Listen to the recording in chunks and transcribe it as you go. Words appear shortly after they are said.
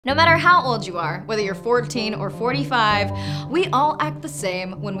No matter how old you are, whether you're 14 or 45, we all act the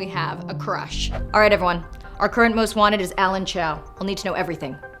same when we have a crush. All right, everyone. Our current most wanted is Alan Chow. We'll need to know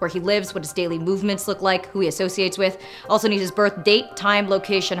everything. Where he lives, what his daily movements look like, who he associates with. Also need his birth date, time,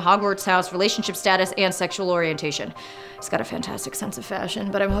 location, Hogwarts house, relationship status, and sexual orientation. He's got a fantastic sense of fashion,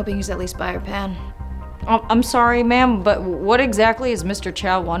 but I'm hoping he's at least bi or pan. Oh, I'm sorry, ma'am, but what exactly is Mr.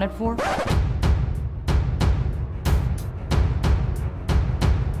 Chow wanted for?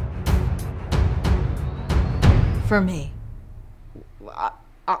 For me.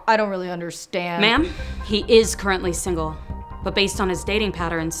 I don't really understand. Ma'am, he is currently single, but based on his dating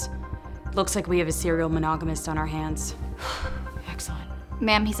patterns, looks like we have a serial monogamist on our hands. Excellent.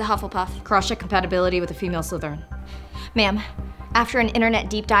 Ma'am, he's a Hufflepuff. Cross-check compatibility with a female Slytherin. Ma'am, after an internet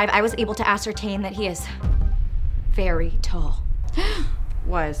deep dive, I was able to ascertain that he is very tall.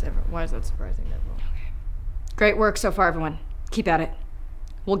 Why is that surprising? Okay. Great work so far, everyone. Keep at it.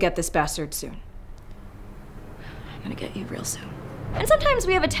 We'll get this bastard soon. I'm gonna get you real soon. And sometimes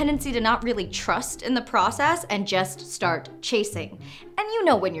we have a tendency to not really trust in the process and just start chasing. And you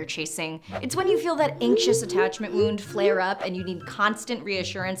know when you're chasing. It's when you feel that anxious attachment wound flare up and you need constant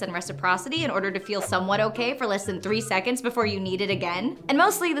reassurance and reciprocity in order to feel somewhat okay for less than 3 seconds before you need it again. And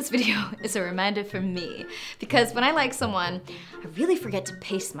mostly this video is a reminder for me, because when I like someone, I really forget to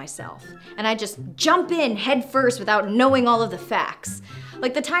pace myself. And I just jump in head first without knowing all of the facts.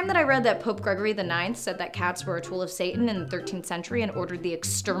 Like the time that I read that Pope Gregory IX said that cats were a tool of Satan in the 13th century and ordered the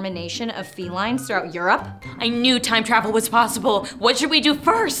extermination of felines throughout Europe. I knew time travel was possible. What should we do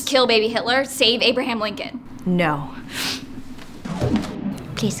first? Kill baby Hitler, save Abraham Lincoln. No.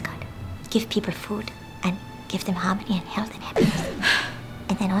 Please, God, give people food and give them harmony and health and happiness.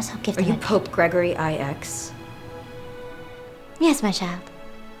 And then also give them— Are you Pope Gregory IX? Yes, my child.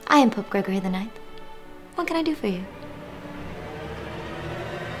 I am Pope Gregory IX. What can I do for you?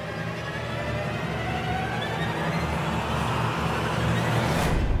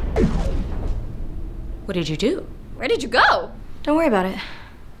 What did you do? Where did you go? Don't worry about it.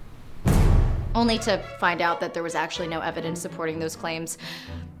 Only to find out that there was actually no evidence supporting those claims.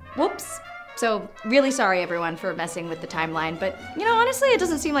 Whoops. So really sorry everyone for messing with the timeline, but you know, honestly, it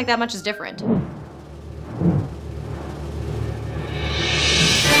doesn't seem like that much is different.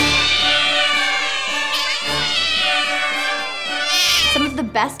 Some of the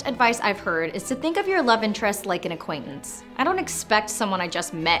best advice I've heard is to think of your love interest like an acquaintance. I don't expect someone I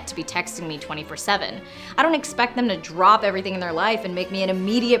just met to be texting me 24/7. I don't expect them to drop everything in their life and make me an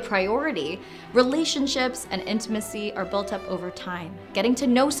immediate priority. Relationships and intimacy are built up over time. Getting to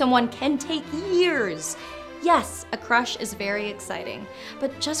know someone can take years. Yes, a crush is very exciting,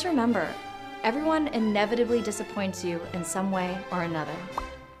 but just remember, everyone inevitably disappoints you in some way or another.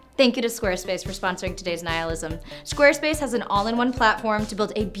 Thank you to Squarespace for sponsoring today's Nihilism. Squarespace has an all-in-one platform to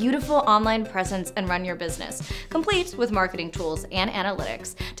build a beautiful online presence and run your business, complete with marketing tools and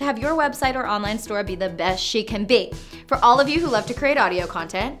analytics to have your website or online store be the best she can be. For all of you who love to create audio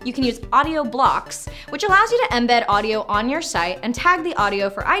content, you can use audio blocks, which allows you to embed audio on your site and tag the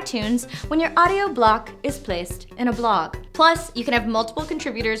audio for iTunes when your audio block is placed in a blog. Plus, you can have multiple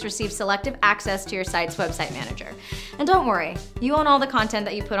contributors receive selective access to your site's website manager. And don't worry, you own all the content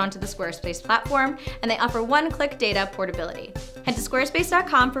that you put onto the Squarespace platform, and they offer one-click data portability. Head to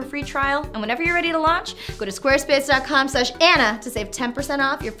squarespace.com for a free trial, and whenever you're ready to launch, go to squarespace.com/Anna to save 10%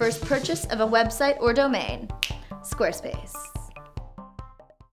 off your first purchase of a website or domain. Squarespace.